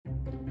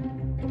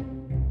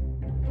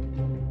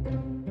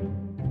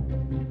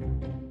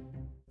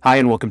Hi,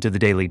 and welcome to The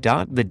Daily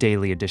Dot, the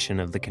daily edition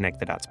of the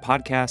Connect the Dots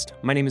podcast.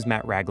 My name is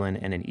Matt Ragland,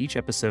 and in each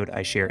episode,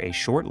 I share a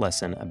short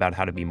lesson about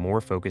how to be more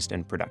focused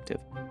and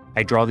productive.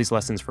 I draw these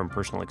lessons from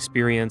personal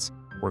experience,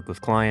 work with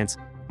clients,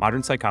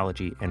 modern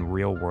psychology, and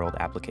real-world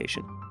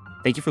application.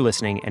 Thank you for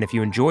listening, and if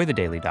you enjoy The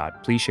Daily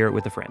Dot, please share it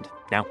with a friend.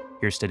 Now,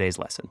 here's today's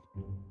lesson.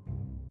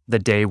 The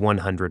Day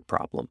 100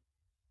 Problem.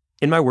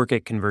 In my work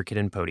at ConvertKit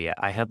and Podia,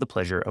 I have the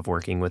pleasure of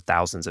working with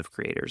thousands of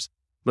creators.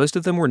 Most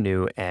of them were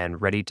new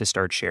and ready to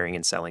start sharing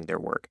and selling their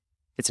work.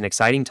 It's an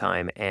exciting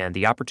time, and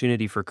the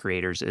opportunity for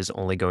creators is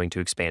only going to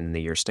expand in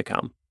the years to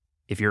come.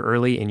 If you're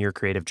early in your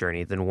creative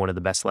journey, then one of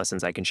the best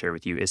lessons I can share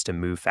with you is to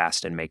move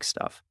fast and make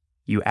stuff.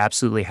 You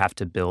absolutely have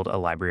to build a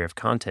library of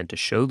content to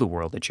show the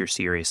world that you're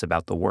serious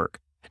about the work.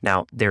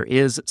 Now, there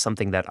is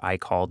something that I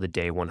call the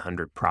Day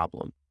 100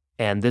 problem.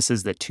 And this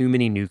is that too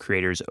many new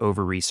creators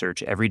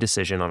over-research every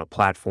decision on a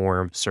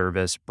platform,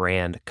 service,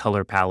 brand,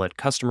 color palette,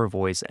 customer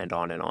voice, and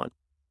on and on.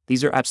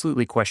 These are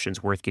absolutely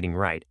questions worth getting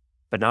right,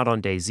 but not on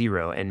day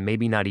 0 and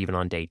maybe not even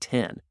on day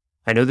 10.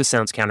 I know this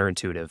sounds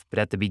counterintuitive, but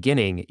at the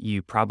beginning,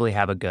 you probably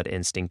have a gut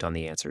instinct on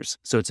the answers,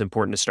 so it's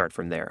important to start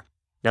from there.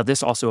 Now,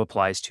 this also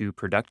applies to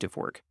productive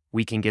work.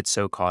 We can get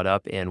so caught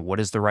up in what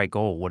is the right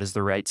goal? What is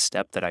the right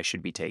step that I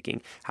should be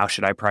taking? How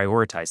should I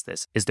prioritize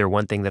this? Is there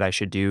one thing that I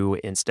should do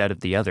instead of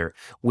the other?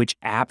 Which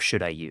app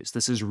should I use?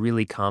 This is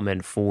really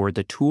common for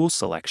the tool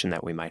selection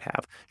that we might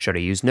have. Should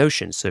I use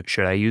Notion? So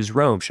should I use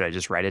Roam? Should I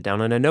just write it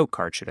down on a note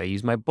card? Should I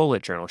use my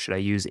bullet journal? Should I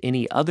use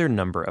any other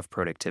number of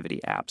productivity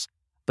apps?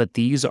 But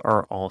these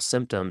are all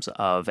symptoms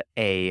of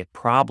a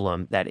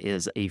problem that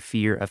is a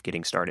fear of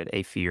getting started,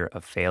 a fear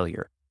of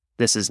failure.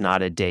 This is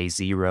not a day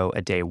 0,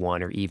 a day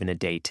 1, or even a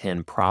day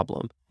 10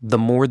 problem. The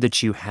more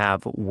that you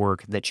have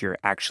work that you're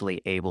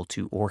actually able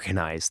to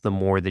organize, the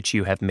more that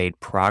you have made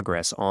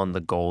progress on the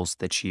goals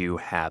that you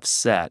have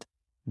set,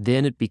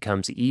 then it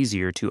becomes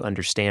easier to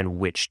understand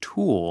which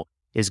tool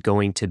is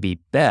going to be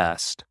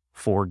best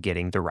for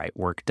getting the right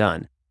work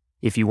done.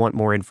 If you want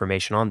more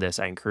information on this,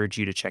 I encourage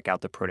you to check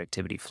out the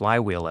Productivity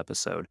Flywheel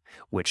episode,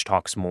 which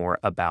talks more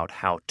about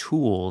how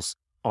tools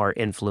are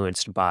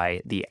influenced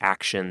by the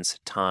actions,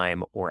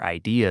 time, or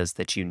ideas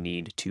that you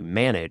need to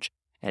manage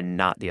and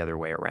not the other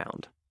way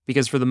around.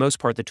 Because for the most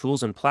part, the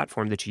tools and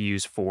platform that you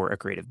use for a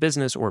creative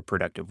business or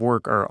productive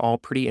work are all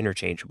pretty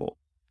interchangeable.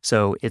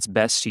 So it's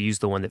best to use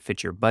the one that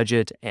fits your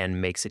budget and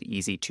makes it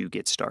easy to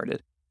get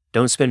started.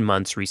 Don't spend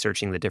months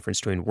researching the difference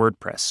between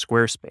WordPress,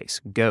 Squarespace,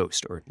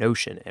 Ghost, or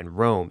Notion, and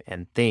Roam,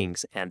 and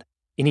Things, and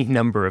any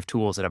number of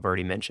tools that I've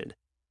already mentioned.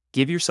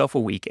 Give yourself a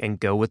week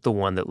and go with the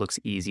one that looks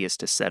easiest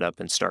to set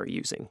up and start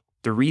using.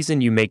 The reason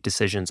you make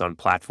decisions on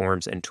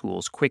platforms and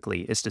tools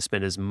quickly is to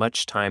spend as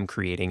much time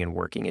creating and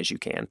working as you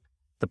can.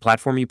 The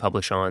platform you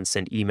publish on,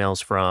 send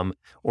emails from,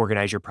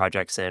 organize your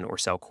projects in, or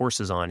sell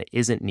courses on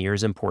isn't near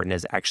as important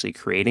as actually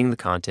creating the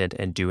content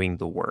and doing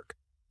the work.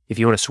 If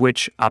you want to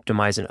switch,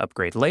 optimize, and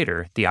upgrade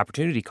later, the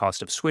opportunity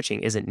cost of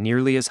switching isn't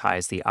nearly as high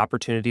as the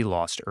opportunity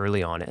lost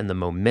early on and the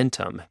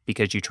momentum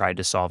because you tried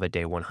to solve a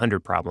day 100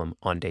 problem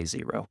on day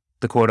 0.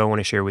 The quote I want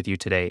to share with you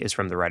today is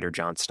from the writer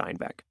John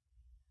Steinbeck.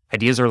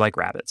 Ideas are like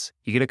rabbits.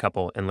 You get a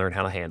couple and learn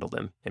how to handle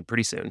them, and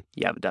pretty soon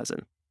you have a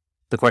dozen.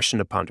 The question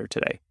to ponder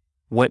today: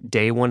 what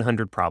day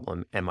 100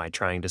 problem am I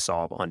trying to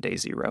solve on day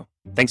 0?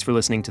 Thanks for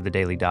listening to The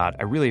Daily Dot.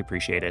 I really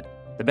appreciate it.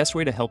 The best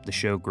way to help the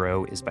show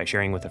grow is by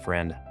sharing with a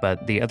friend,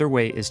 but the other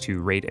way is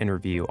to rate and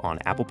review on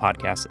Apple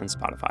Podcasts and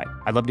Spotify.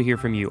 I'd love to hear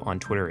from you on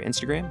Twitter or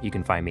Instagram. You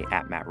can find me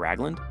at Matt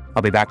Ragland.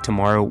 I'll be back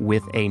tomorrow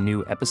with a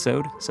new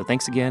episode, so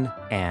thanks again,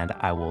 and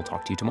I will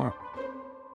talk to you tomorrow.